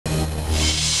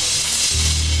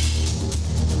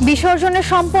বিসর্জনে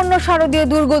সম্পন্ন শারদীয়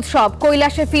দুর্গোৎসব,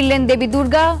 কৈলাসে ফিরলেন দেবী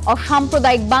দুর্গা,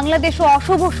 অসাম্প্রদায়িক বাংলাদেশ ও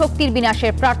অশুভ শক্তির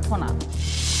বিনাশের প্রার্থনা।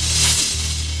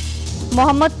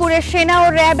 মোহাম্মদপুরের সেনা ও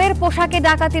র্যাবের পোশাকে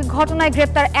ডাকাতির ঘটনায়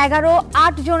গ্রেপ্তার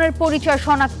 ৮ জনের পরিচয়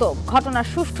শনাক্ত, ঘটনার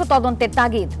সুষ্ঠু তদন্তের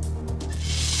তাগিদ।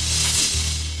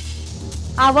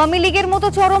 আওয়ামী লীগের মতো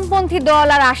চরমপন্থী দল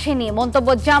আর আসেনি, মন্তব্য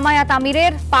জামায়াত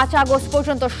আমিরের। ৫ আগস্ট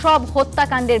পর্যন্ত সব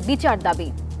হত্যাকাণ্ডের বিচার দাবি।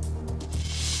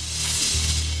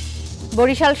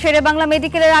 বরিশাল শেরেবাংলা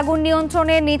মেডিকেলের আগুন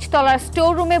নিয়ন্ত্রণে নিচতলার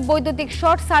স্টোর রুমে বৈদ্যুতিক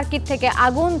শর্ট সার্কিট থেকে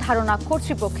আগুন, ধারণা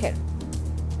কর্তৃপক্ষের।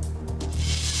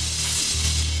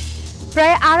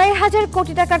 প্রায় ২৫০০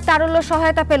 কোটি টাকার তারল্য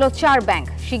সহায়তা পেল ৪ ব্যাংক,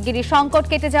 শিগগিরই সংকট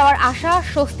কেটে যাওয়ার আশা,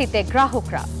 স্বস্তিতে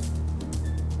গ্রাহকরা।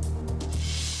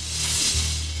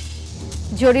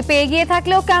 জরিপে এগিয়ে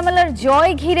থাকলেও ক্যামেলার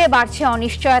জয় ঘিরে বাড়ছে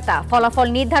অনিশ্চয়তা, ফলাফল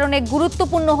নির্ধারণে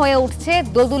গুরুত্বপূর্ণ হয়ে উঠছে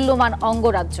দোদুল্যমান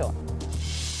অঙ্গরাজ্য।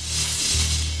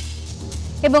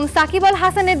 এবং সাকিব আল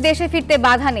হাসানের দেশে ফিরতে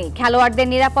বাধা নেই, খেলোয়াড়দের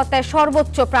নিরাপত্তায়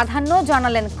সর্বোচ্চ প্রাধান্য,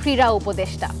 জানালেন ক্রীড়া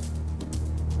উপদেষ্টা।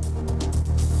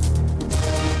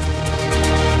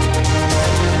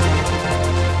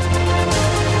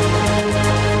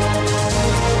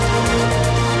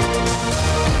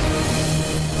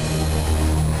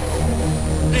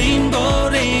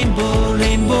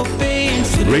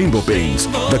 Rainbow Paints,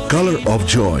 the color of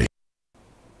joy.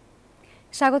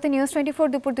 স্বাগত NEWS24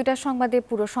 দুপুর ২টার সংবাদে।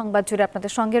 পুরো সংবাদ জুড়ে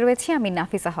আপনাদের সঙ্গে রয়েছি আমি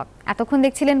নাফিসা হক। এতক্ষণ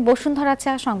দেখছিলেন বসুন্ধরা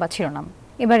চা সংবাদ শিরোনাম,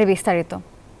 এবারে বিস্তারিত।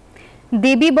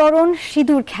 দেবী বরণ,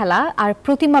 সিঁদুর খেলা আর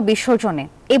প্রতিমা বিসর্জনে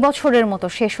এবছরের মতো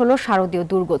শেষ হলো শারদীয়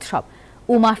দুর্গোৎসব।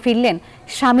 উমা ফিরলেন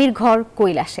স্বামীর ঘর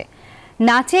কৈলাসে।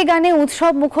 নাচে গানে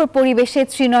উৎসব মুখর পরিবেশে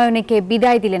ত্রিনয়নীকে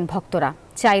বিদায় দিলেন ভক্তরা,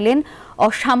 চাইলেন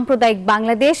অসাম্প্রদায়িক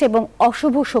বাংলাদেশ এবং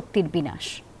অশুভ শক্তির বিনাশ।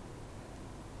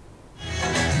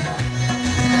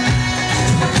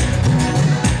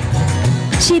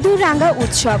 সিঁদুর রাঙা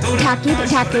উৎসব,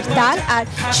 ঢাকের তাল আর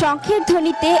শঙ্খের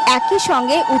ধ্বনিতে একই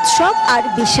সঙ্গে উৎসব আর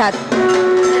বিষাদ।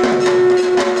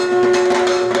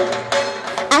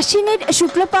 আশ্বিনের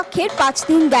শুক্লপক্ষের ৫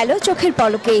 দিন গেল চোখের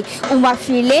পলকেই। উমা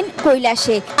ফিরলেন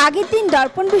কৈলাসে। আগের দিন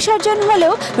দর্পণ বিসর্জন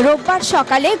হলেও রোববার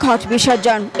সকালে ঘট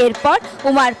বিসর্জন। এরপর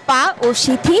উমার পা ও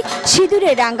সিঁথি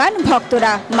সিঁদুরে রাঙান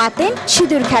ভক্তরা, মাতেন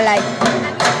সিঁদুর খেলায়।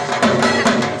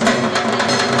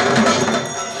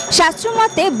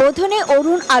 শাস্ত্রমতে বোধনে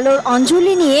অরুণ আলোর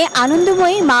অঞ্জলি নিয়ে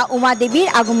আনন্দময়ী মা উমা দেবীর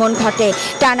আগমন ঘটে।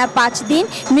 টানা ৫ দিন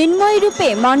মৃন্ময়ী রূপে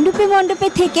মণ্ডপে মণ্ডপে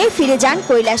থেকে ফিরে যান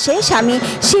কৈলাসে স্বামী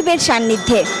শিবের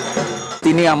সান্নিধ্যে।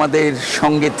 তিনি আমাদের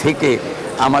সঙ্গে থেকে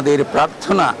আমাদের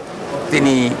প্রার্থনা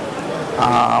তিনি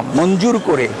মঞ্জুর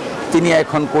করে তিনি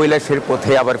এখন কৈলাসের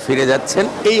পথে আবার ফিরে যাচ্ছেন।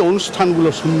 এই অনুষ্ঠানগুলো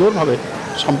সুন্দরভাবে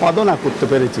সম্পাদনা করতে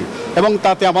পেরেছি এবং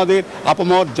তাতে আমাদের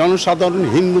আপামর জনসাধারণ,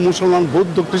 হিন্দু, মুসলমান,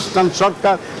 বৌদ্ধ, খ্রিস্টান,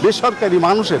 সরকার, বেসরকারি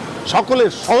মানুষের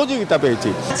সকলের সহযোগিতা পেয়েছি।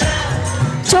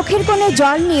 চোখের কোণে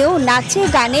জল নিয়েও নাচে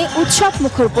গানে উৎসব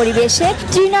মুখর পরিবেশে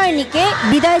ত্রিনয়নীকে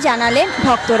বিদায় জানালেন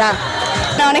ভক্তরা।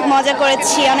 অনেক মজা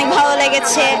করেছি, অনেক ভালো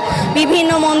লেগেছে।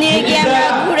 বিভিন্ন মন্দিরে গিয়ে আমরা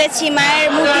ঘুরেছি, মায়ের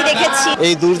মূর্তি দেখেছি।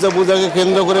 এই দুর্গা পূজাকে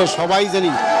কেন্দ্র করে সবাই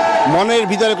জানি মনের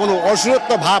ভিতরে কোনো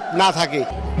অসুরত্ব ভাব না থাকে।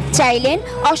 চাইলেন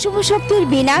অশুভ শক্তির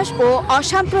বিনাশ ও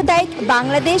অসাম্প্রদায়িক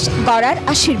বাংলাদেশ গড়ার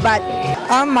আশীর্বাদ।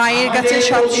 মায়ের কাছে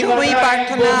সবসময়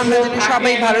প্রার্থনা আমরা যেন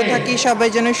সবাই ভালো থাকি, সবাই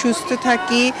যেন সুস্থ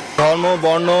থাকি। ধর্ম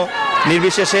বর্ণ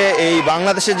নির্বিশেষে এই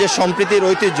বাংলাদেশের যে সম্প্রীতির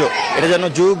ঐতিহ্য, এটা যেন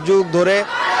যুগ যুগ ধরে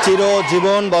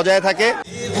চিরজীবন বজায় থাকে।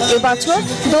 এবছর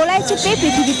দোলায় চেপে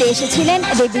পৃথিবীতে এসেছিলেন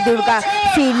দেবী দুর্গা,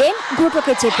 ফিরলেন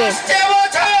ঘটকে চেপে।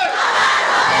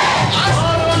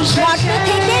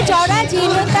 থেকে জড়া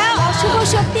জীর্ণতা, অশুভ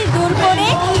শক্তি দূর করে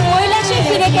কৈলাসে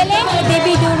ফিরে গেলেন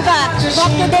দেবী দুর্গা।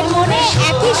 ভক্তদের মনে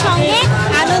একই সঙ্গে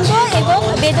আনন্দ এবং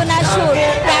বেদনার সুর।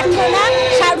 প্রার্থনা,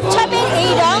 উৎসবের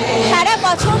এই রং সারা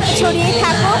বছর ছড়িয়ে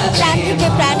থাকুক প্রাণ থেকে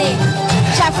প্রাণে।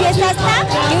 সাফিয়া সাস্তা,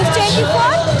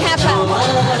 NEWS24 ঢাকা।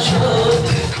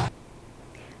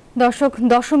 দর্শক,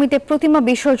 দশমীতে প্রতিমা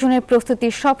বিসর্জনের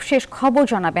প্রস্তুতির সবশেষ খবর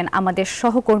জানাবেন আমাদের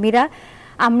সহকর্মীরা।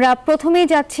 আমরা প্রথমেই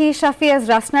যাচ্ছি সাফিয়াজ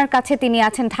রাসনার কাছে, তিনি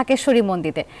আছেন ঢাকেশ্বরী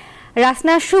মন্দিরে।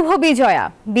 রাসনা, শুভ বিজয়া।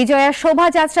 বিজয়ার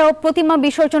শোভাযাত্রা ও প্রতিমা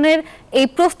বিসর্জনের এই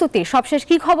প্রস্তুতি সবশেষ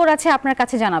কি খবর আছে আপনার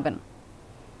কাছে জানাবেন।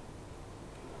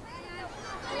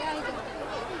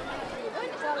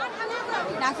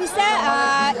 নাফিসা,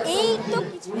 এই তো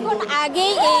কিছুক্ষণ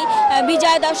আগেই এই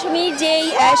বিজয়া দশমীর যেই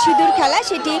সিঁদুর খেলা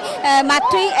সেটি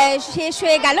মাত্রই শেষ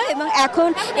হয়ে গেল এবং এখন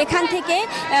এখান থেকে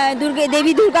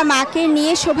দেবী দুর্গা মাকে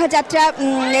নিয়ে শোভাযাত্রা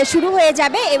শুরু হয়ে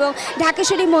যাবে এবং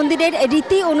ঢাকেশ্বরী মন্দিরের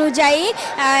রীতি অনুযায়ী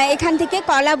এখান থেকে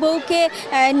কলা বউকে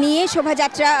নিয়ে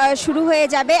শোভাযাত্রা শুরু হয়ে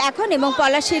যাবে এখন এবং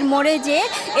পলাশীর মোড়ে যে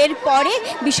এরপরে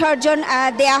বিসর্জন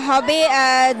দেয়া হবে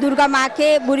দুর্গা মাকে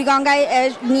বুড়িগঙ্গায়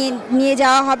নিয়ে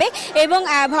যাওয়া হবে এবং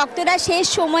ভক্তরা শেষ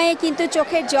সময়ে কিন্তু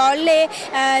চোখের জলে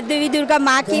দেবী দুর্গা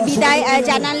মাকে বিদায়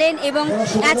জানালেন এবং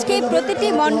আজকে প্রতিটি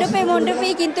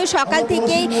মণ্ডপেই কিন্তু সকাল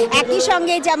থেকেই একই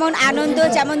সঙ্গে যেমন আনন্দ,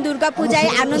 যেমন দুর্গাপূজায়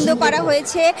আনন্দ করা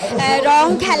হয়েছে, রং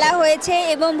খেলা হয়েছে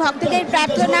এবং ভক্তদের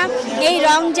প্রার্থনা এই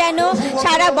রং যেন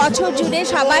সারা বছর জুড়ে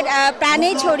সবার প্রাণে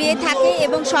ছড়িয়ে থাকে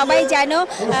এবং সবাই যেন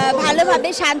ভালোভাবে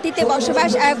শান্তিতে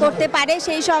বসবাস করতে পারে।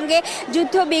 সেই সঙ্গে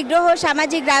যুদ্ধ বিগ্রহ,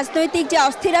 সামাজিক রাজনৈতিক যে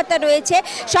অস্থিরতা রয়েছে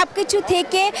সব কিছু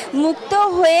থেকে মুক্ত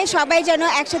হয়ে সবাই যেন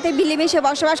একসাথে মিলেমিশে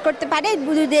বসবাস করতে পারে,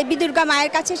 দেবী দুর্গা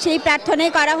মায়ের কাছে সেই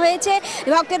প্রার্থনাই করা হয়েছে।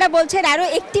 ভক্তরা বলছেন আরও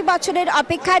একটি বছরের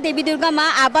অপেক্ষা, দেবী দুর্গা মা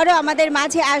আবারও আমাদের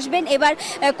মাঝে আসবেন। এবার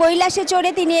কৈলাসে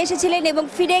চড়ে তিনি এসেছিলেন এবং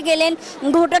ফিরে গেলেন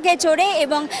ঘোটকে চড়ে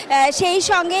এবং সেই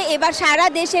সঙ্গে এবার সারা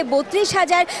দেশে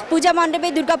 32,000 পূজা মণ্ডপে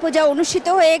দুর্গাপূজা অনুষ্ঠিত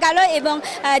হয়ে গেল এবং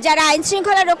যারা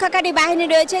আইনশৃঙ্খলা রক্ষাকারী বাহিনী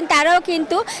রয়েছেন তারাও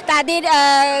কিন্তু তাদের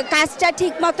কাজটা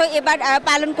ঠিক মতো এবার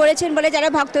পালন করেছেন বলে যারা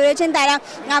ভক্ত রয়েছেন তারা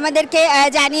আমাদেরকে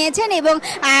জানিয়েছেন এবং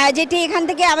যেটি এখান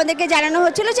থেকে আমাদেরকে জানানো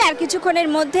হচ্ছিল যে আর কিছুক্ষণের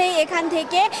মধ্যেই এখান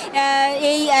থেকে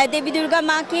এই দেবী দুর্গা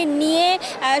মাকে নিয়ে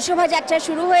শোভাযাত্রা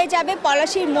শুরু হয়ে যাবে,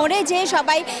 পলাশীর মোড়ে যে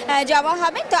সবাই জমা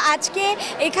হবে। তো আজকে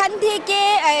এখান থেকে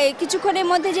কিছুক্ষণের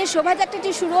মধ্যে যে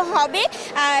শোভাযাত্রাটি শুরু হবে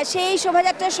সেই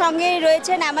শোভাযাত্রার সঙ্গে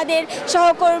রয়েছেন আমাদের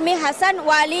সহকর্মী হাসান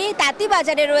ওয়ালি,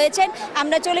 তাঁতিবাজারে রয়েছেন।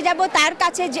 আমরা চলে যাব তার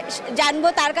কাছে, জানবো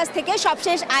তার কাছ থেকে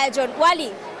সবশেষ আয়োজন।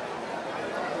 ওয়ালি,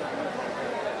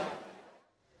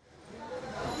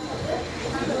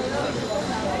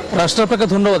 রাষ্ট্র আপনাকে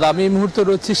ধন্যবাদ। আমি এই মুহূর্তে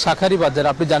রয়েছি শাঁখারী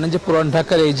বাজার। আপনি জানেন যে পুরান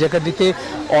ঢাকার এই জায়গাটিতে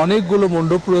অনেকগুলো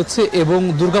মণ্ডপ রয়েছে এবং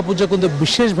দুর্গাপূজা কিন্তু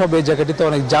বিশেষভাবে এই জায়গাটিতে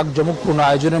অনেক জাঁকজমকপূর্ণ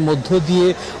আয়োজনের মধ্য দিয়ে,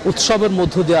 উৎসবের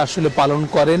মধ্য দিয়ে আসলে পালন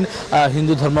করেন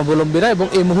হিন্দু ধর্মাবলম্বীরা। এবং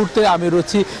এই মুহূর্তে আমি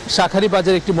রয়েছি শাঁখারী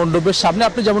বাজার একটি মণ্ডপের সামনে।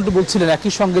 আপনি যেমনটি বলছিলেন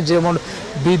একই সঙ্গে যেমন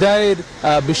বিদায়ের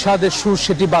বিষাদের সুর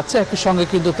সেটি বাজছে, একই সঙ্গে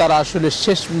কিন্তু তারা আসলে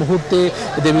শেষ মুহূর্তে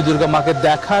দেবী দুর্গা মাকে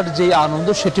দেখার যে আনন্দ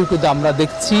সেটিও কিন্তু আমরা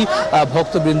দেখছি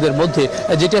ভক্তবৃন্দের মধ্যে,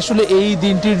 যেটি আসলে এই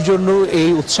দিনটির জন্য, এই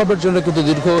উৎসবের জন্য কিন্তু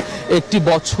দীর্ঘ একটি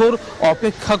বছর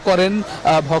অপেক্ষা করেন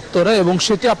ভক্তরা। এবং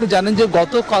সেটি আপনি জানেন যে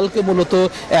গতকালকে মূলত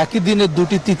একই দিনে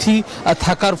দুটি তিথি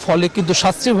থাকার ফলে কিন্তু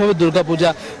শাস্ত্রীয়ভাবে দুর্গাপূজা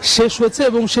শেষ হয়েছে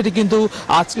এবং সেটি কিন্তু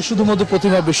আজকে শুধুমাত্র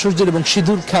প্রতিমা বিসর্জন এবং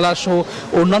সিঁদুর খেলা সহ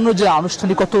অন্যান্য যে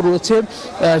আনুষ্ঠানিকতা রয়েছে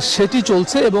সেটি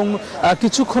চলছে এবং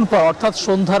কিছুক্ষণ পর অর্থাৎ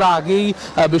সন্ধ্যার আগেই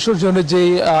বিসর্জনের যে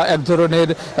এক ধরনের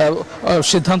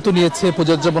সিদ্ধান্ত নিয়েছে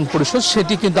পূজোজ্জীবন পরিষদ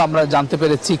সেটি কিন্তু আমরা জানতে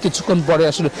পেরেছি কিছুক্ষণ পরে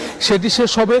আসলে সেটি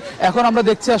শেষ হবে। এখন আমরা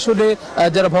দেখছি আসলে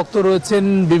যারা ভক্ত রয়েছেন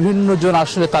বিভিন্ন জন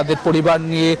আসলে তাদের পরিবার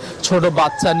নিয়ে, ছোট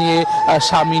বাচ্চা নিয়ে,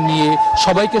 স্বামী নিয়ে,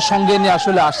 সবাইকে সঙ্গে নিয়ে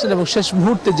আসলে আসছেন এবং শেষ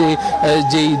মুহূর্তে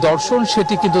যেই দর্শন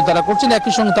সেটি কিন্তু তারা করছেন।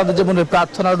 একই সঙ্গে তাদের যে মনের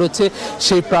প্রার্থনা রয়েছে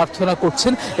সেই প্রার্থনা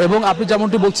করছেন এবং আপনি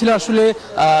যেমনটি বলছিলেন আসলে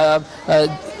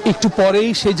একটু পরেই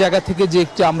সেই জায়গা থেকে যে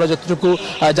একটি আমরা যতটুকু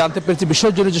জানতে পেরেছি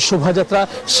বিসর্জনের যে শোভাযাত্রা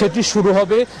সেটি শুরু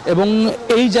হবে এবং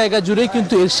এই জায়গা জুড়েই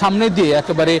কিন্তু এর সামনে দিয়ে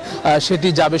একেবারে সেটি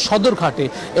যাবে সদরঘাটে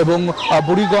এবং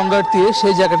বুড়িগঙ্গার দিয়ে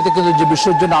সেই জায়গাটিতে কিন্তু যে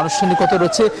বিসর্জন আনুষ্ঠানিকতা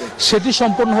রয়েছে সেটি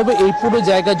সম্পন্ন হবে। এই পুরো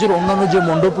জায়গা জুড়ে অন্যান্য যে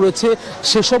মণ্ডপ রয়েছে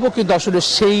সেসবও কিন্তু আসলে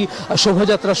সেই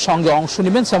শোভাযাত্রার সঙ্গে অংশ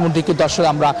নেবেন তেমনটি কিন্তু আসলে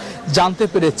আমরা জানতে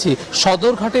পেরেছি।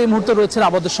 সদরঘাটে এই মুহূর্তে রয়েছেন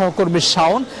আমাদের সহকর্মী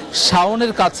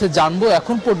শাওনের কাছে জানবো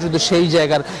এখন পর্যন্ত সেই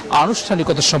জায়গার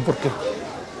আনুষ্ঠানিকতা সম্পর্কে।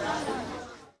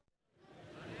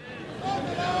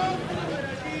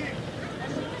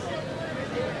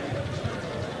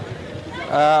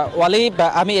 ওয়ালি,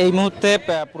 আমি এই মুহূর্তে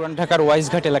পুরান ঢাকার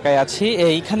ওয়াইজঘাট এলাকায় আছি।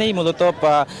 এইখানেই মূলত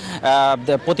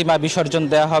প্রতিমা বিসর্জন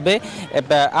দেওয়া হবে।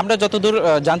 আমরা যতদূর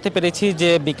জানতে পেরেছি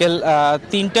যে বিকেল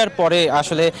 3টার পরে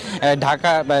আসলে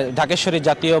ঢাকেশ্বরী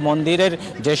জাতীয় মন্দিরের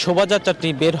যে শোভাযাত্রাটি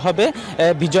বের হবে,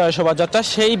 বিজয় শোভাযাত্রা,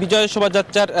 সেই বিজয়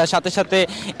শোভাযাত্রার সাথে সাথে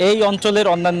এই অঞ্চলের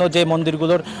অন্যান্য যে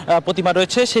মন্দিরগুলোর প্রতিমা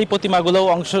রয়েছে সেই প্রতিমাগুলোও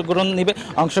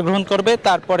অংশগ্রহণ করবে।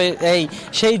 তারপরে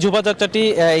সেই শোভাযাত্রাটি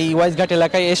এই ওয়াইজঘাট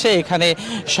এলাকায় এসে এখানে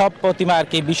সব প্রতিমা আর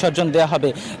কি বিসর্জন দেওয়া হবে।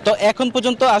 তো এখন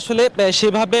পর্যন্ত আসলে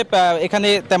সেভাবে এখানে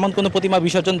তেমন কোনো প্রতিমা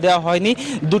বিসর্জন দেওয়া হয়নি,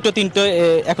 2-3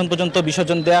 এখন পর্যন্ত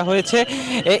বিসর্জন দেওয়া হয়েছে।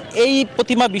 এই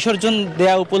প্রতিমা বিসর্জন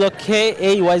দেওয়া উপলক্ষে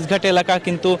এই ওয়াইজঘাট এলাকা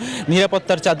কিন্তু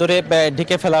নিরাপত্তার চাদরে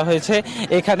ঢেকে ফেলা হয়েছে।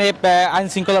 এখানে আইন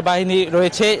শৃঙ্খলা বাহিনী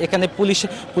রয়েছে, এখানে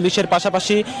পুলিশের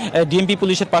পাশাপাশি ডিএমপি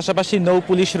পুলিশের পাশাপাশি নৌ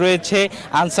পুলিশ রয়েছে,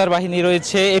 আনসার বাহিনী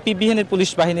রয়েছে, এপিবিএনের পুলিশ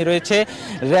বাহিনী রয়েছে,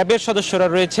 র্যাবের সদস্যরা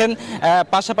রয়েছেন।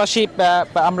 পাশাপাশি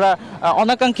আমরা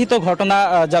অনাকাঙ্ক্ষিত ঘটনা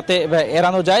যাতে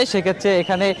এড়ানো যায় সেক্ষেত্রে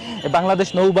এখানে বাংলাদেশ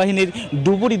নৌবাহিনীর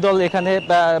ডুবুরি দল এখানে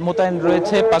মোতায়েন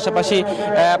রয়েছে, পাশাপাশি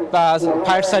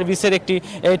ফায়ার সার্ভিসের একটি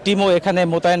টিমও এখানে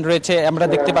মোতায়েন রয়েছে আমরা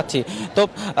দেখতে পাচ্ছি। তো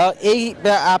এই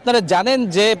আপনারা জানেন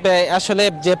যে আসলে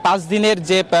যে 5 দিনের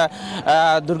যে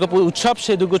দুর্গাপুর উৎসব,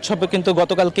 সেই দুর্গোৎসব কিন্তু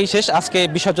গতকালকেই শেষ, আজকে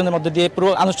বিসর্জনের মধ্যে দিয়ে পুরো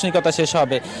আনুষ্ঠানিকতা শেষ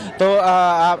হবে। তো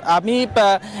আমি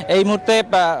এই মুহূর্তে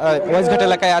ওয়াইজঘাট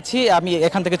এলাকায় আছি, আমি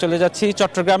এখান থেকে চলে যাচ্ছি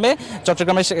চট্টগ্রামে।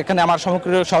 এখানে আমার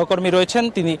সহকর্মী রয়েছেন,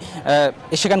 তিনি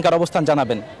সেখানকার অবস্থান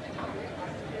জানাবেন।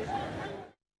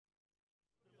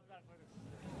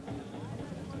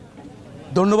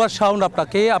 ধন্যবাদ শাওন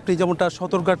আপনাকে। আপনি যেমনটা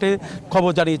সদরঘাটে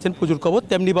খবর জানিয়েছেন, পুজোর খবর,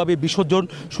 তেমনিভাবে বিসর্জন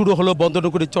শুরু হলো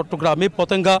বন্দরনগরী চট্টগ্রামে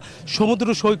পতেঙ্গা সমুদ্র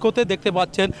সৈকতে। দেখতে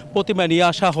পাচ্ছেন প্রতিমা নিয়ে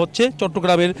আসা হচ্ছে।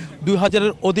 চট্টগ্রামের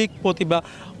 2000-এর অধিক প্রতিমা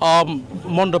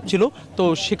মণ্ডপ ছিল, তো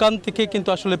সেখান থেকে কিন্তু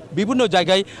আসলে বিভিন্ন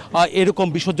জায়গায় এরকম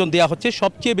বিসর্জন দেওয়া হচ্ছে।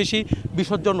 সবচেয়ে বেশি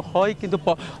বিসর্জন হয় কিন্তু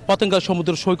পতেঙ্গা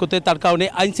সমুদ্র সৈকতে। তার কারণে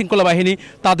আইনশৃঙ্খলা বাহিনী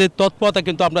তাদের তৎপরতা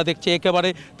কিন্তু আমরা দেখছি, একেবারে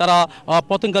তারা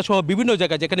পতেঙ্গা সহ বিভিন্ন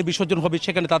জায়গায় যেখানে বিসর্জন হবে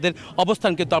সেখানে তাদের অবস্থান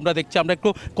কিন্তু আমরা দেখছি। আমরা একটু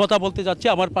কথা বলতে যাচ্ছি,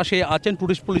 আমার পাশে আছেন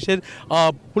টুরিস্ট পুলিশের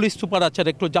পুলিশ সুপার আছেন,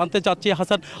 একটু জানতে চাচ্ছি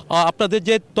হাসান, আপনাদের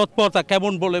যে তৎপরতা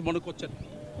কেমন বলে মনে করছেন?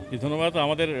 ধন্যবাদ।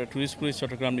 আমাদের টুরিস্ট পুলিশ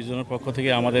চট্টগ্রাম ডিভিশনের পক্ষ থেকে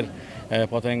আমাদের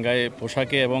পতেঙ্গায়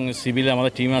পোশাকে এবং সিভিলে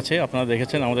আমাদের টিম আছে। আপনারা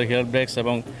দেখেছেন আমাদের হেলথ ডেস্ক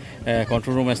এবং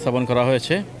কন্ট্রোল রুম স্থাপন করা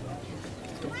হয়েছে।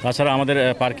 তাছাড়া আমাদের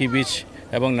পার্কি বিচ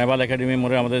এবং নেভাল একাডেমি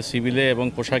মোড়ে আমাদের সিভিলে এবং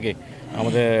পোশাকে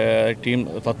আমাদের টিম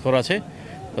তৎপর আছে।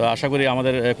 তো আশা করি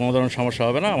আমাদের কোনো ধরনের সমস্যা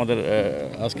হবে না। আমাদের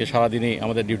আজকে সারাদিনই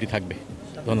আমাদের ডিউটি থাকবে।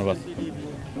 ধন্যবাদ।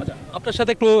 আপনার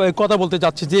সাথে একটু কথা বলতে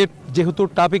চাচ্ছি যে যেহেতু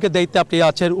ট্রাফিকের দায়িত্বে আপনি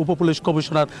আছেন উপপুলিশ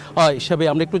কমিশনার হিসেবে,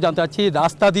 আমরা একটু জানতে চাচ্ছি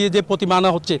রাস্তা দিয়ে যে প্রতিমা আনা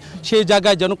হচ্ছে সেই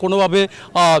জায়গায় যেন কোনোভাবে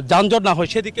যানজট না হয়,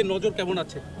 সেদিকে নজর কেমন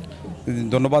আছে?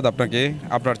 ধন্যবাদ আপনাকে।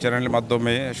 আপনার চ্যানেলের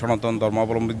মাধ্যমে সনাতন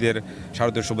ধর্মাবলম্বীদের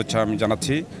শারদীয় শুভেচ্ছা আমি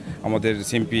জানাচ্ছি আমাদের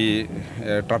সিএমপি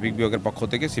ট্রাফিক বিভাগের পক্ষ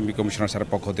থেকে, সিএমপি কমিশনার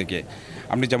স্যারের পক্ষ থেকে।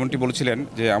 আপনি যেমনটি বলছিলেন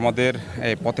যে আমাদের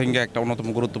পতেঙ্গা একটা অন্যতম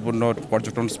গুরুত্বপূর্ণ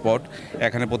পর্যটন স্পট।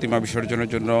 এখানে প্রতিমা বিসর্জনের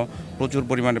জন্য প্রচুর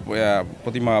পরিমাণে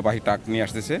প্রতিমাবাহী ট্রাক নিয়ে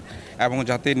আসতেছে এবং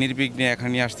যাতে নির্বিঘ্নে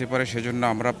এখানে নিয়ে আসতে পারে সেজন্য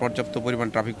আমরা পর্যাপ্ত পরিমাণ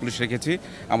ট্রাফিক পুলিশ রেখেছি।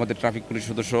 আমাদের ট্রাফিক পুলিশ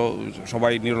সদস্য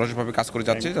সবাই নিরলসভাবে কাজ করে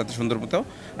যাচ্ছে যাতে সুন্দর মতো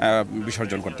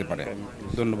বিসর্জন করতে পারে।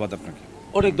 ধন্যবাদ আপনাকে।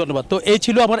 অনেক ধন্যবাদ। তো এই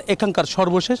ছিল আমার এখানকার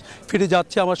সর্বশেষ। ফিরে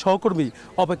যাচ্ছে আমার সহকর্মী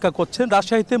অপেক্ষা করছেন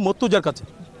রাজশাহীতে মর্তুজার কাছে।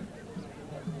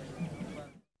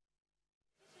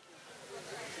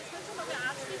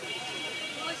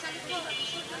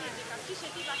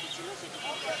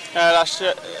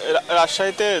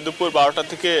 রাজশাহীতে দুপুর 12টা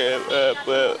থেকে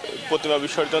প্রতিমা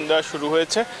বিসর্জন দেওয়া শুরু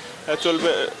হয়েছে,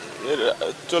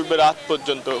 চলবে রাত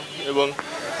পর্যন্ত। এবং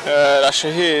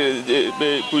রাজশাহীর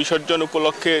বিসর্জন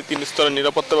উপলক্ষে 3 স্তরের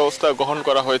নিরাপত্তা ব্যবস্থা গ্রহণ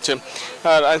করা হয়েছে।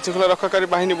 আর আইনশৃঙ্খলা রক্ষাকারী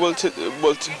বাহিনী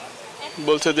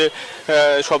বলছে যে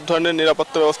সব ধরনের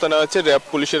নিরাপত্তা ব্যবস্থা নেওয়া হয়েছে। র্যাব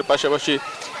পুলিশের পাশাপাশি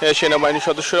সেনাবাহিনীর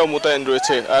সদস্যরাও মোতায়েন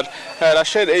রয়েছে। আর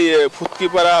রাজশাহীর এই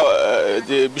ফুটকিপাড়া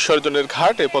যে বিসর্জনের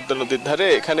ঘাট, এই পদ্মা নদীর ধারে,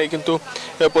 এখানে কিন্তু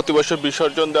প্রতি বছর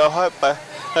বিসর্জন দেওয়া হয়।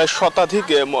 শতাধিক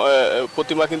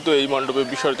প্রতিমা কিন্তু এই মণ্ডপে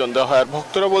বিসর্জন দেওয়া হয়। আর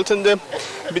ভক্তরা বলছেন যে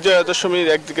বিজয়া দশমীর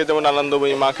একদিকে যেমন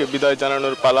আনন্দময়ী মাকে বিদায়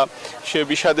জানানোর পালা, সে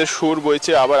বিষাদের সুর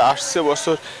বইছে, আবার আসছে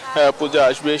বছর পূজা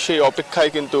আসবে, সেই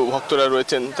অপেক্ষায় কিন্তু ভক্তরা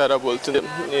রয়েছেন। তারা বলছেন যে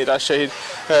এই রাজশাহীর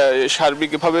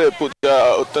সার্বিকভাবে পূজা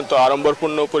অত্যন্ত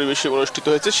আড়ম্বরপূর্ণ পরিবেশে অনুষ্ঠিত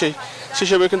হয়েছে, সেই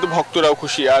হিসেবে কিন্তু ভক্তরাও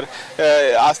খুশি। আর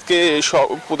আজকে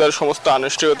পূজার সমস্ত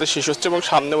আনুষ্ঠানিকতা শেষ হচ্ছে এবং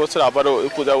সামনে বছর আবারও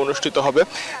পূজা অনুষ্ঠিত হবে,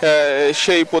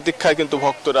 সেই প্রতীক্ষায় কিন্তু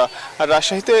ভক্তরা। আর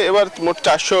রাজশাহীতে এবার মোট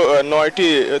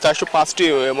 405টি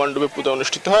মণ্ডপে পূজা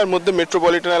অনুষ্ঠিত হয়। এর মধ্যে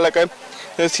মেট্রোপলিটন এলাকায়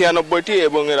 96টি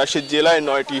এবং রাজশাহী জেলায়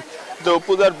 9টি। তো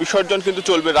পূজার বিসর্জন কিন্তু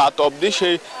চলবে রাত অবধি।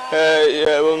 সেই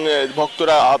এবং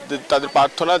ভক্তরা তাদের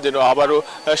প্রার্থনা যেন আবারও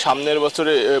সামনের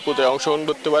বছরে পূজায় অংশগ্রহণ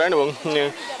করতে পারেন এবং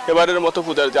এবারের মতো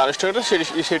পূজার যে আনুষ্ঠানিকতা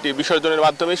সেটি বিসর্জনের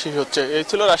মাধ্যমে শেষ হচ্ছে। এই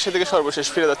ছিল রাজশাহী থেকে সর্বশেষ।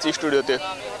 ফিরে যাচ্ছি স্টুডিওতে।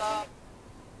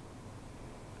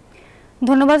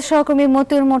 ধন্যবাদ সহকর্মী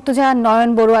মতিউর মর্তুজা, নয়ন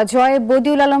বড়ুয়া জয়,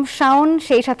 বদিউল আলম শাওন,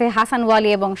 সেই সাথে হাসান ওয়ালি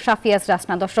এবং শাফিয়াজ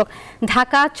রাসনা। দর্শক,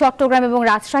 ঢাকা, চট্টগ্রাম এবং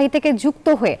রাজশাহী থেকে যুক্ত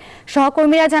হয়ে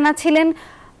সহকর্মীরা জানাচ্ছিলেন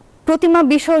প্রতিমা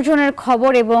বিসর্জনের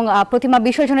খবর এবং প্রতিমা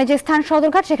বিসর্জনের যে স্থান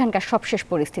সদরঘাট সেখানকার সবশেষ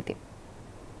পরিস্থিতি।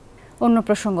 অন্য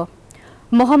প্রসঙ্গ,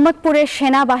 মোহাম্মদপুরের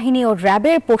সেনাবাহিনী ও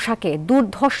র্যাবের পোশাকে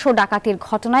দুর্ধর্ষ ডাকাতির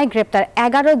ঘটনায় গ্রেপ্তার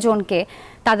 11 জনকে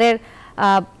তাদের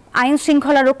আইন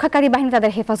শৃঙ্খলা রক্ষাকারী বাহিনী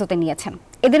তাদের হেফাজতে নিয়েছেন।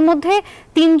 এদের মধ্যে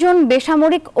 3 জন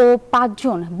বেসামরিক ও 5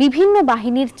 জন বিভিন্ন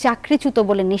বাহিনীর চাকরিচ্যুত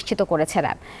বলে নিশ্চিত করেছে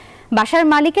র্যাব। বাসার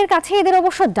মালিকের কাছে এদের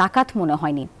অবশ্য ডাকাত মনে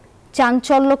হয়নি।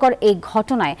 চাঞ্চল্যকর এই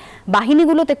ঘটনায়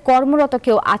বাহিনীগুলোতে কর্মরত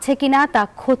কেউ আছে কিনা তা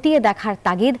খতিয়ে দেখার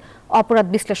তাগিদ অপরাধ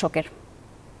বিশ্লেষকের।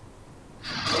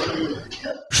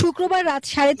 শুক্রবার রাত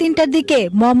 3:30টার দিকে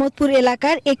মোহাম্মদপুর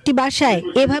এলাকার একটি বাসায়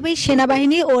এভাবেই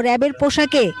সেনাবাহিনী ও র্যাবের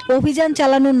পোশাকে অভিযান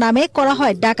চালানোর নামে করা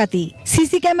হয় ডাকাতি।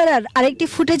 সিসি ক্যামেরার আরেকটি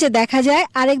ফুটেজে দেখা যায়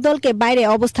আরেক দলকে বাইরে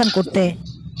অবস্থান করতে।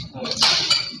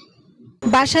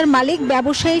 বাসার মালিক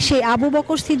ব্যবসায়ী সেই আবু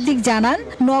বকর সিদ্দিক জানান,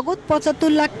 নগদ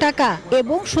 75 লাখ টাকা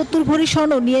এবং 70 ভরি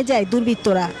স্বর্ণ নিয়ে যায়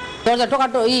দুর্বৃত্তরা।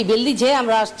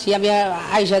 আমরা আসছি, আমি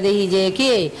আইসা দেখি যে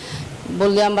কি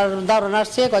বললে আমার দারুণ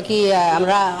আসছে কি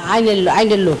আমরা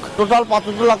আইনের লোক। টোটাল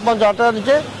 75 লাখ 50 টাকা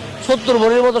নিচ্ছে, 70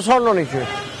 ভরির মতো স্বর্ণ নিচ্ছে।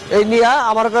 এই নিয়ে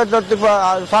আমার কাছে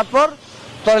সাত পর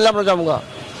তরলে আমরা জামগা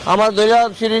আমার দইলা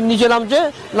সিঁড়ির নিচে নামছে,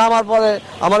 নামার পরে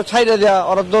আমার ছাইড়ে দেয়া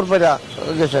ওরা দৌড় পেরা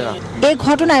গেছে না। এই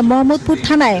ঘটনায় মোহাম্মদপুর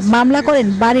থানায় মামলা করেন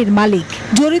বাড়ির মালিক।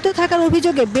 জড়িত থাকার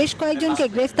অভিযোগে বেশ কয়েকজনকে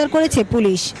গ্রেফতার করেছে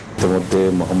পুলিশ। ইতিমধ্যে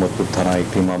মোহাম্মদপুর থানায়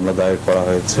একটি মামলা দায়ের করা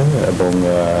হয়েছে এবং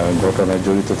ঘটনায়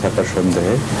জড়িত থাকার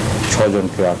সন্দেহে 6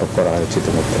 জনকে আটক করা হয়েছে।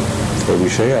 ইতিমধ্যে এই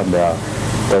বিষয়ে আমরা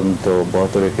তদন্ত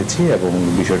অব্যাহত রেখেছি এবং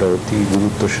বিষয়টা অতি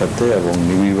গুরুত্বের সাথে এবং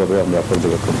নিবিড়ভাবে আমরা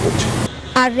পর্যবেক্ষণ করছি।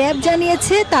 আর র্যাব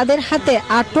জানিয়েছে তাদের হাতে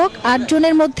আটক 8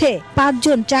 জনের মধ্যে 5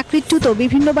 জন চাকরিচ্যুত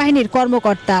বিভিন্ন বাহিনীর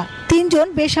কর্মকর্তা, 3 জন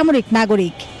বেসামরিক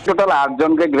নাগরিক। টোটাল 8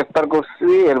 জনকে গ্রেফতার করছি।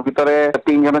 এর ভিতরে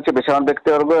 3 জন হচ্ছে বেসামরিক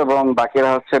ব্যক্তিবর্গ এবং বাকিরা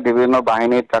হচ্ছে বিভিন্ন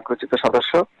বাহিনীর চাকরিচ্যুত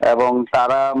সদস্য এবং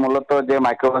তারা মূলত যে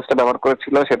মাইক্রোবাসটা ব্যবহার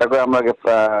করেছিল সেটাকে আমরা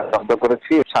জব্দ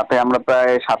করেছি। সাথে আমরা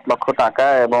প্রায় 7 লক্ষ টাকা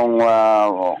এবং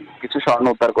কিছু স্বর্ণ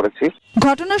উদ্ধার করেছি।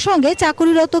 ঘটনার সঙ্গে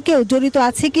চাকুরিরত কেউ জড়িত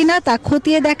আছে কিনা তা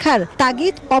খতিয়ে দেখার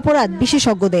তাগিদ অপরাধ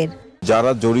বিশেষজ্ঞদের।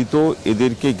 যারা জড়িত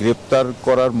এদেরকে গ্রেপ্তার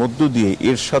করার মধ্য দিয়ে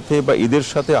এর সাথে বা এদের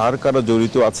সাথে আর কারা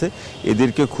জড়িত আছে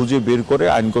এদেরকে খুঁজে বের করে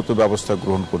আইনগত ব্যবস্থা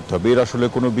গ্রহণ করতে হবে। এর আসলে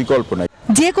কোনো বিকল্প নাই।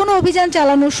 যে কোনো অভিযান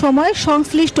চালানোর সময়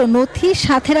সংশ্লিষ্ট নথি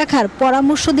সাথে রাখার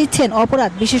পরামর্শ দিচ্ছেন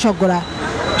অপরাধ বিশেষজ্ঞরা।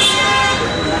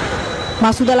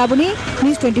 মাসুদা লাবনী,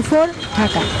 নিউজ 24,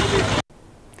 ঢাকা।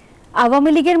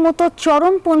 আওয়ামী লীগের মতো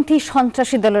চরমপন্থী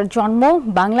সন্ত্রাসী দলের জন্ম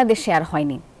বাংলাদেশে আর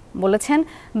হয়নি বলেছেন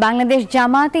বাংলাদেশ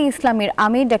জামায়াতে ইসলামীর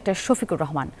আমির ডক্টর শফিকুর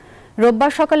রহমান।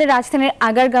 রোববার সকালে রাজধানীর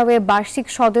আগারগাঁওয়ে বার্ষিক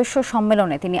সদস্য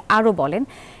সম্মেলনে তিনি আরও বলেন,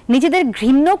 নিজেদের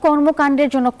ঘৃণ্য কর্মকাণ্ডের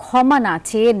জন্য ক্ষমা না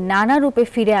চেয়ে নানা রূপে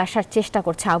ফিরে আসার চেষ্টা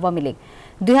করছে আওয়ামী লীগ।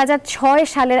 2006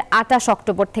 সালের 28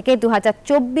 অক্টোবর থেকে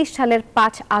 2024 সালের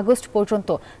 5 আগস্ট পর্যন্ত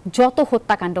যত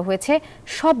হত্যাকাণ্ড হয়েছে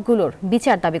সবগুলোর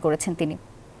বিচার দাবি করেছেন তিনি।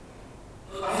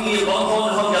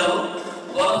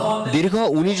 দীর্ঘ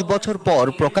 19 বছর পর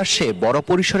প্রকাশ্যে বড়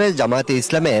পরিসরে জামায়াতে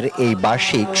ইসলামের এই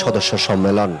বার্ষিক সদস্য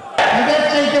সম্মেলন।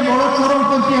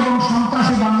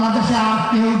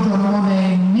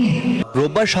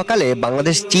 রোববার সকালে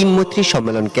বাংলাদেশ চীন মৈত্রী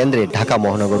সম্মেলন কেন্দ্রে ঢাকা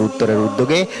মহানগর উত্তরের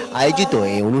উদ্যোগে আয়োজিত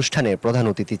এই অনুষ্ঠানে প্রধান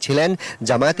অতিথি ছিলেন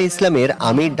জামায়াতে ইসলামের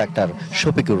আমির ডাক্তার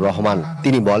শফিকুর রহমান।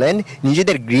 তিনি বলেন,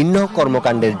 নিজেদের ঘৃণ্য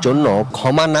কর্মকাণ্ডের জন্য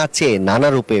ক্ষমা না চেয়ে নানা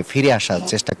রূপে ফিরে আসার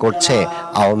চেষ্টা করছে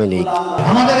আওয়ামী লীগ।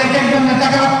 আমাদের একজন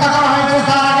নেতাকে হত্যা করা হয়েছে,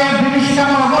 তার আগে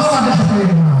বিভীষিকাময় অবস্থা দেশে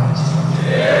তৈরি করা হয়েছে,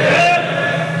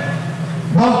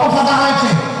 গল্প ফাঁদা হয়েছে,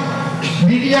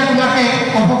 মিডিয়াগুলোকে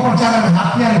অপপ্রচারের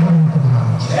হাতিয়ার পরিণত করা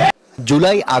হয়েছে।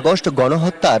 জুলাই আগস্ট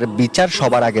গণহত্যার বিচার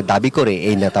সবার আগে দাবি করে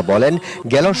এই নেতা বলেন,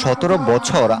 গেল 17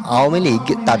 বছর আওয়ামী লীগ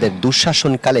তাদের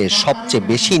দুঃশাসনকালে সবচেয়ে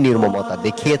বেশি নির্মমতা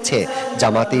দেখিয়েছে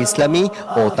জামায়াতে ইসলামী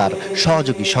ও তার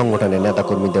সহযোগী সংগঠনের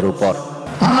নেতাকর্মীদের উপর।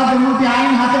 তারা যেমনটি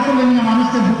আইন হাতে তুলে নিয়ে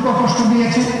মানুষকে দুঃখ কষ্ট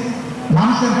দিয়েছে,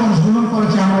 মানুষের উপর জুলুম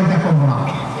করেছে, আমরা এটা করবো না।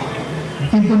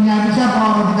 কিন্তু ন্যায় বিচার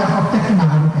পাওয়ার অধিকার প্রত্যেকটি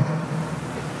নাগরিকের।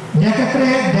 যে ক্ষেত্রে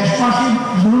দেশবাসী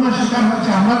জুলুমের শিকার হয়েছে,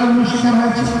 আমরা জুলুমের শিকার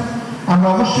হয়েছি, আমরা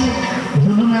অবশ্যই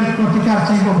জুলুমের প্রতিকার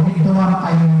চাইব বিদ্যমান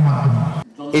আইনের মাধ্যমে।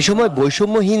 এ সময়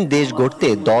বৈষম্যহীন দেশ গড়তে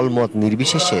দলমত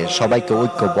নির্বিশেষে সবাইকে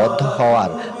ঐক্যবদ্ধ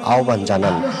হওয়ার আহ্বান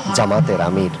জানান জামাতের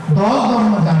আমির। দল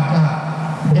ধর্ম যাত্রা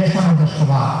দেশ আমাদের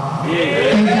সভা,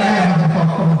 এই জায়গায় আমাদের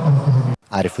ঐক্যবদ্ধ হতে হবে।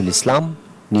 আরিফুল ইসলাম,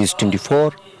 নিউজ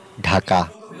 24, ঢাকা।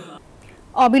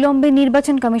 অবিলম্বে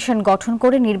নির্বাচন কমিশন গঠন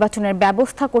করে নির্বাচনের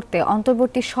ব্যবস্থা করতে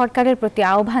অন্তর্বর্তী সরকারের প্রতি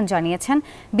আহ্বান জানিয়েছেন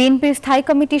বিএনপির স্থায়ী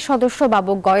কমিটির সদস্য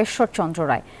বাবু গয়েশ্বর চন্দ্র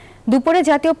রায়। দুপুরে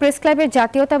জাতীয় প্রেস ক্লাবের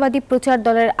জাতীয়তাবাদী প্রচার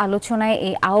দলের আলোচনায়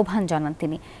এই আহ্বান জানান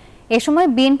তিনি। এ সময়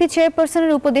বিএনপি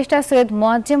চেয়ারপারসনের উপদেষ্টা সৈয়দ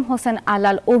মোয়াজ্জেম হোসেন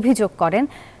আলাল অভিযোগ করেন,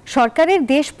 সরকারের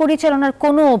দেশ পরিচালনার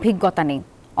কোনো অভিজ্ঞতা নেই,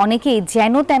 অনেকেই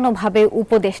যেন তেনভাবে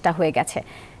উপদেষ্টা হয়ে গেছে।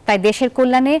 তাই দেশের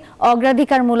কল্যাণে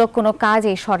অগ্রাধিকারমূলক কোনো কাজ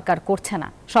এই সরকার করছে না।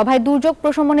 সভায় দুর্যোগ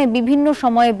প্রশমনে বিভিন্ন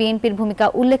সময়ে বিএনপির ভূমিকা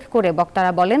উল্লেখ করে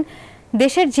বক্তারা বলেন,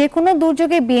 দেশের যে কোনো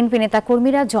দুর্যোগে বিএনপি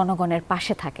নেতাকর্মীরা জনগণের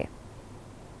পাশে থাকে।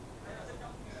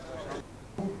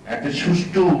 একটা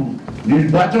সুষ্ঠু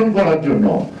নির্বাচন করার জন্য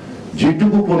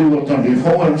যেটুকু পরিবর্তন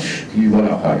রিফর্মস কি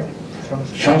বলা হয়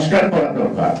সংস্কার করা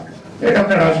দরকার, এটা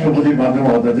আপনার রাষ্ট্রপতির মাধ্যমে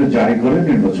ওদের জারি করে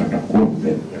নির্বাচনটা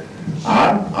করবেন।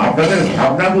 আর আপনাদের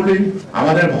ভাবনাগুলি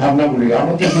আমাদের ভাবনাগুলি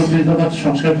আমরা তো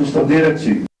সংস্কার প্রস্তাব দিয়ে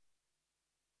রাখছি।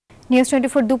 নিউজ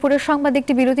 24 দুপুরের সংবাদ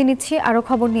একটি বিরতি নিচ্ছি, আরো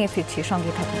খবর নিয়ে ফিরছি,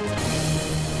 সঙ্গে থাকুন।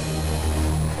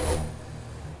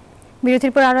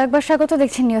 বিরতির পর আরো একবার স্বাগত,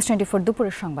 দেখছেন নিউজ 24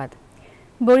 দুপুরের সংবাদ।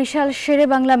 বরিশাল শেরে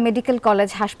বাংলা মেডিকেল কলেজ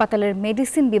হাসপাতালের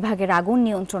মেডিসিন বিভাগের আগুন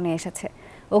নিয়ন্ত্রণে এসেছে।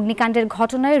 অগ্নিকাণ্ডের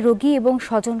ঘটনায় রোগী এবং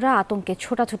স্বজনরা আতঙ্কে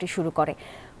ছোটাছুটি শুরু করে,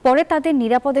 পরে তাদের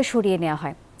নিরাপদে সরিয়ে নেওয়া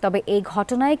হয়। তবে এই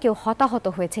ঘটনায় কেউ হতাহত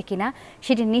হয়েছে কিনা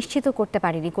সেটি নিশ্চিত করতে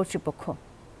পারেনি কর্তৃপক্ষ।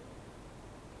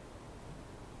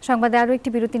 সংবাদে আরও একটি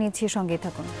বিরতি নিচ্ছি, সঙ্গেই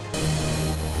থাকুন।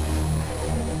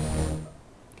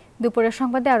 দুপুরের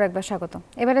সংবাদে আরও একবার স্বাগত।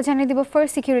 এবারে জানিয়ে দিব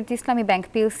ফার্স্ট সিকিউরিটি ইসলামী ব্যাংক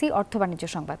পিএলসি অর্থ বাণিজ্য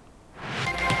সংবাদ।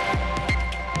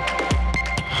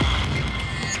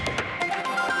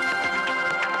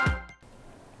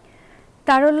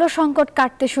 তারল্য সংকট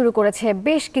কাটতে শুরু করেছে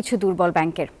বেশ কিছু দুর্বল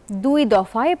ব্যাংকের। 2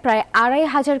 দফায় প্রায়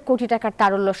 2,500 কোটি টাকার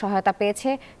তারল্য সহায়তা পেয়েছে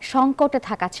সংকটে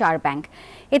থাকা 4 ব্যাংক।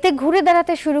 এতে ঘুরে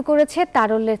দাঁড়াতে শুরু করেছে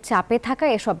তারল্যের চাপে থাকা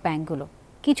এসব ব্যাংকগুলো।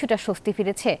 কিছুটা স্বস্তি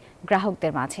ফিরেছে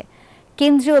গ্রাহকদের মাঝে।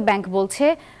 কেন্দ্রীয় ব্যাংক বলছে,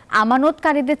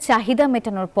 আমানতকারীদের চাহিদা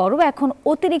মেটানোর পরও এখন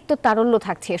অতিরিক্ত তারল্য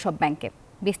থাকছে এসব ব্যাংকে।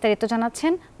 বিস্তারিত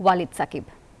জানাচ্ছেন ওয়ালিদ সাকিব।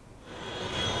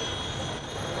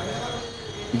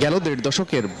 গেল 1.5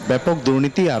 দশকের ব্যাপক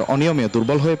দুর্নীতি আর অনিয়মে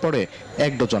দুর্বল হয়ে পড়ে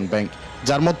 1 ডজন ব্যাংক,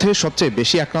 যার মধ্যে সবচেয়ে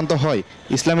বেশি আক্রান্ত হয়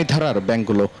ইসলামী ধারার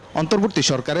ব্যাংকগুলো। অন্তর্বর্তী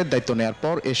সরকারের দায়িত্ব নেয়ার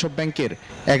পর এসব ব্যাংকের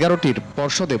 11টির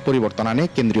পর্ষদে পরিবর্তন আনে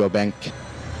কেন্দ্রীয় ব্যাংক।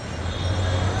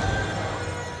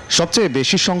 সবচেয়ে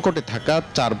বেশি সংকটে থাকা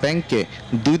 4 ব্যাংককে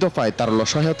 2 দফায় তারল্য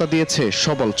সহায়তা দিয়েছে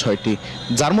সবল 6টি,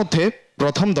 যার মধ্যে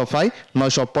প্রথম দফায়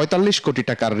 945 কোটি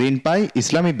টাকার ঋণ পায়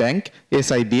ইসলামী ব্যাংক,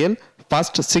 এসআইবিএল,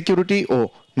 ফার্স্ট সিকিউরিটি ও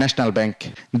ন্যাশনাল ব্যাংক।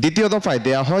 দ্বিতীয় দফায়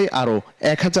দেয়া হয় আরও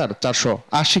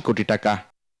 1480 কোটি টাকা।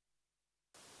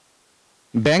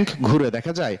 ব্যাংক ঘুরে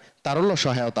দেখা যায় তারল্য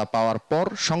সহায়তা পাওয়ার পর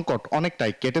সংকট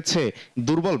অনেকটাই কেটেছে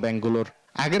দুর্বল ব্যাংকগুলোর।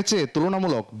 আগের চেয়ে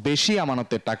তুলনামূলক বেশি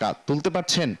আমানতের টাকা তুলতে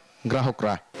পারছেন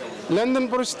গ্রাহকরা। লেনদেন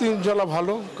পরিস্থিতি ইনশাআল্লাহ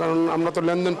ভালো, কারণ আমরা তো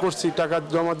লেনদেন করছি, টাকা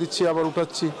জমা দিচ্ছি আবার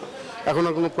উঠাচ্ছি, এখন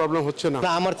আর কোনো প্রবলেম হচ্ছে না।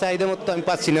 আমার চাহিদা মতো আমি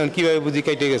পাচ্ছি না, কিভাবে বুঝি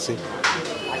কেটে গেছে।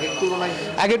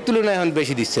 আগের তুলনায় এখন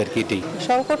বেশি দিচ্ছে আর কি, এটাই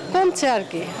সংকট কমছে আর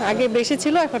কি, আগে বেশি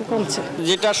ছিল এখন কমছে।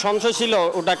 যেটা সংশয় ছিল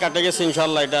ওটা কাটে গেছে,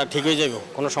 ইনশাআল্লাহ এটা ঠিক হয়ে যাবে,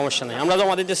 কোনো সমস্যা নেই, আমরা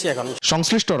জমা দিতেছি এখন।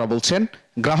 সংশ্লিষ্টরা বলছেন,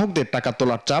 গ্রাহকদের টাকা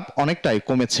তোলার চাপ অনেকটাই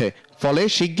কমেছে, ফলে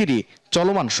শিগগিরই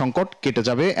চলমান সংকট কেটে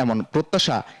যাবে এমন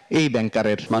প্রত্যাশা এই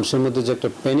ব্যাংকারের। মানুষের মধ্যে যে একটা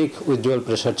প্যানিক উইথড্রয়াল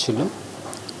প্রেশার ছিল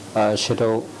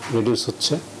সেটাও রিডিউস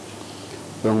হচ্ছে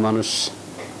এবং মানুষ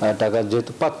টাকা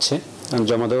যেহেতু পাচ্ছে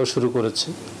জমা দেওয়া শুরু করেছে,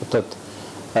 অর্থাৎ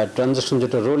ট্রানজাকশন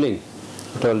যেটা রোলিং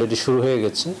এটা অলরেডি শুরু হয়ে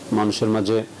গেছে, মানুষের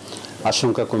মাঝে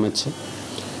আশঙ্কা কমেছে,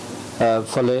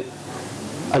 ফলে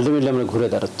আলটিমেটলি আমরা ঘুরে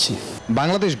দাঁড়াচ্ছি।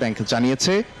 বাংলাদেশ ব্যাংক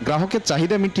জানিয়েছে, গ্রাহকের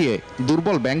চাহিদা মিটিয়ে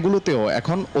দুর্বল ব্যাংকগুলোতেও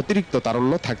এখন অতিরিক্ত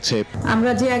তারল্য থাকছে।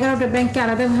 আমরা যে 11টা ব্যাংককে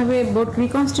আলাদাভাবে বোর্ড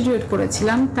রিকনস্টিটিউট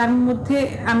করেছিলাম, তার মধ্যে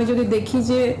আমি যদি দেখি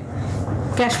যে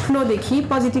ক্যাশ ফ্লো দেখি,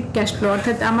 পজিটিভ ক্যাশ ফ্লো,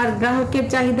 অর্থাৎ আমার গ্রাহকের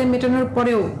চাহিদা মেটানোর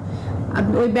পরেও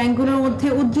ওই ব্যাংকগুলোর মধ্যে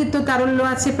উদ্ধৃত তারল্য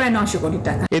আছে প্রায় 900 কোটি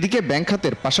টাকা। এদিকে ব্যাংক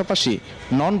খাতের পাশাপাশি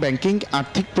নন ব্যাংকিং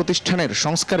আর্থিক প্রতিষ্ঠানের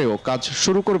সংস্কারেও কাজ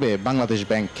শুরু করবে বাংলাদেশ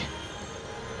ব্যাংক।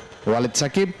 ওয়ালিদ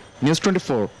সাকিব, নিউজ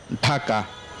 24, ঢাকা।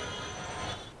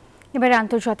 এবারে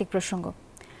আন্তর্জাতিক প্রসঙ্গ।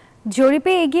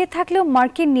 জরিপে এগিয়ে থাকলেও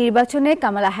মার্কিন নির্বাচনে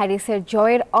কামালা হ্যারিসের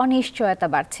জয়ের অনিশ্চয়তা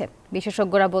বাড়ছে।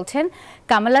 বিশেষজ্ঞরা বলছেন,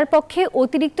 কামালার পক্ষে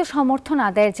অতিরিক্ত সমর্থন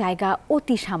আদায়ের জায়গা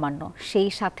অতি সামান্য। সেই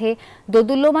সাথে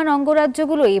দোদুল্যমান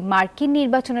অঙ্গরাজ্যগুলোই মার্কিন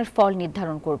নির্বাচনের ফল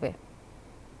নির্ধারণ করবে।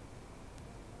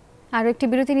 আরও একটি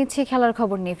বিরতি নিচ্ছি, খেলার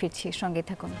খবর নিয়ে ফিরছি, সঙ্গে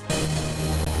থাকুন।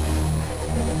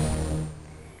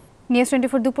 নিউজ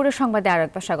 24 দুপুরের সংবাদে আরও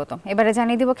একবার স্বাগত। এবারে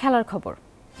জানিয়ে দিব খেলার খবর।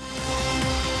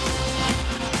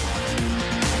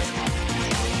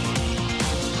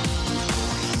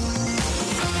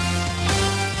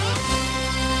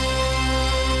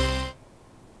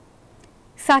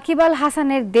 সাকিব আল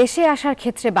হাসানের দেশে আসার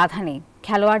ক্ষেত্রে বাধা নেই,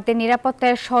 খেলোয়াড়দের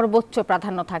নিরাপত্তায় সর্বোচ্চ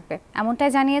প্রাধান্য থাকবে,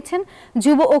 এমনটাই জানিয়েছেন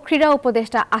যুব ও ক্রীড়া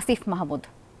উপদেষ্টা আসিফ মাহমুদ।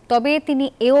 তবে তিনি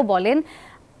এও বলেন,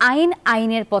 আইন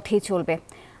আইনের পথেই চলবে।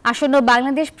 আসন্ন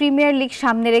বাংলাদেশ প্রিমিয়ার লিগ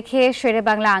সামনে রেখে শেরে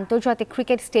বাংলা আন্তর্জাতিক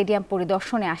ক্রিকেট স্টেডিয়াম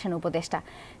পরিদর্শনে আসেন উপদেষ্টা।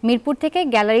 মিরপুর থেকে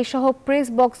গ্যালারি সহ প্রেস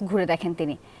বক্স ঘুরে দেখেন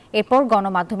তিনি। এরপর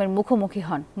গণমাধ্যমের মুখোমুখি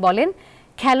হন। বলেন,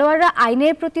 খেলোয়াড়রা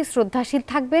আইনের প্রতি শ্রদ্ধাশীল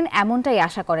থাকবেন এমনটাই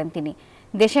আশা করেন তিনি।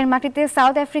 দেশের মাটিতে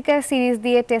সাউথ আফ্রিকার সিরিজ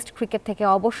দিয়ে টেস্ট ক্রিকেট থেকে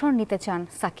অবসর নিতে চান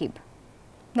সাকিব।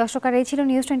 দর্শক, আর এই ছিল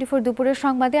নিউজ24 দুপুরের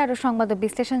সংবাদে। আরও সংবাদ ও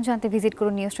বিশ্লেষণ জানতে ভিজিট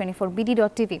করুন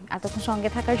news24bd.tv। এতক্ষণ সঙ্গে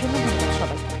থাকার জন্য ধন্যবাদ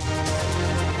সবাইকে।